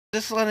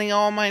Just letting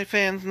all my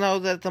fans know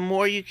that the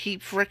more you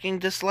keep freaking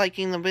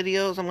disliking the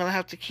videos, I'm gonna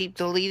have to keep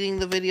deleting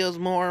the videos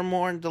more and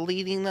more and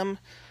deleting them.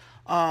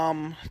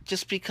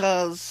 Just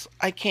because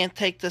I can't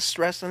take the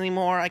stress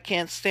anymore. I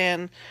can't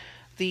stand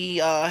the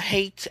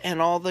hate and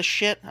all the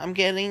shit I'm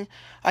getting.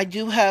 I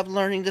do have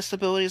learning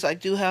disabilities. I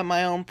do have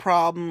my own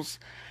problems.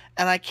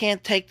 And I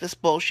can't take this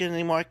bullshit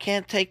anymore. I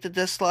can't take the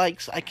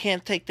dislikes. I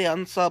can't take the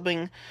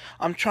unsubbing.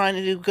 I'm trying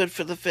to do good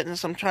for the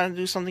fitness. I'm trying to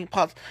do something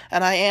positive.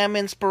 And I am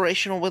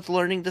inspirational with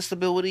learning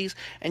disabilities.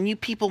 And you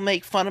people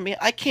make fun of me.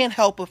 I can't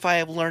help if I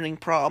have learning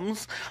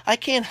problems. I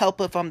can't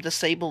help if I'm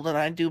disabled and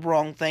I do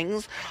wrong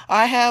things.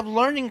 I have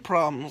learning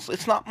problems.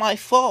 It's not my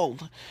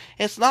fault.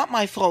 It's not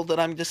my fault that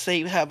I'm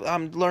disabled.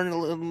 I'm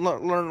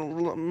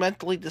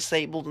mentally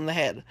disabled in the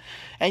head.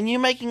 And you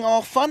making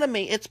all fun of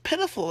me. It's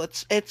pitiful.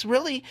 It's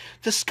really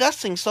disgusting.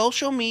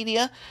 Social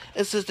media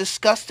is a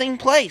disgusting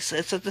place.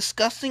 It's a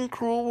disgusting,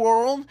 cruel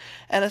world,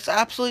 and it's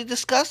absolutely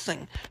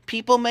disgusting.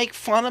 People make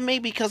fun of me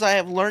because I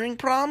have learning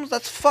problems.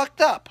 That's fucked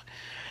up,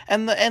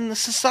 and the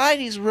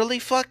society's really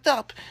fucked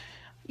up.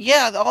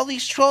 Yeah, all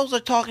these trolls are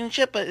talking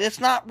shit, but it's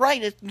not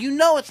right. You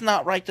know it's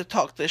not right to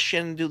talk this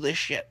shit and do this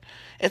shit.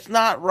 It's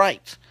not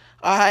right.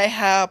 I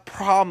have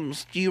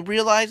problems. Do you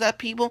realize that,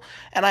 people?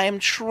 And I am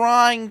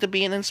trying to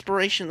be an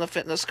inspiration in the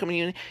fitness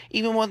community,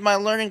 even with my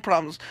learning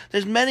problems.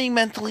 There's many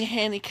mentally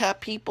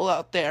handicapped people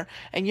out there,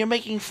 and you're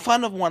making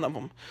fun of one of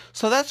them.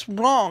 So that's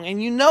wrong,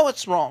 and you know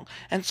it's wrong.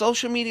 And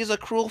social media is a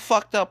cruel,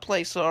 fucked up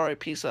place. So, alright,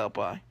 peace out,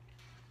 bye.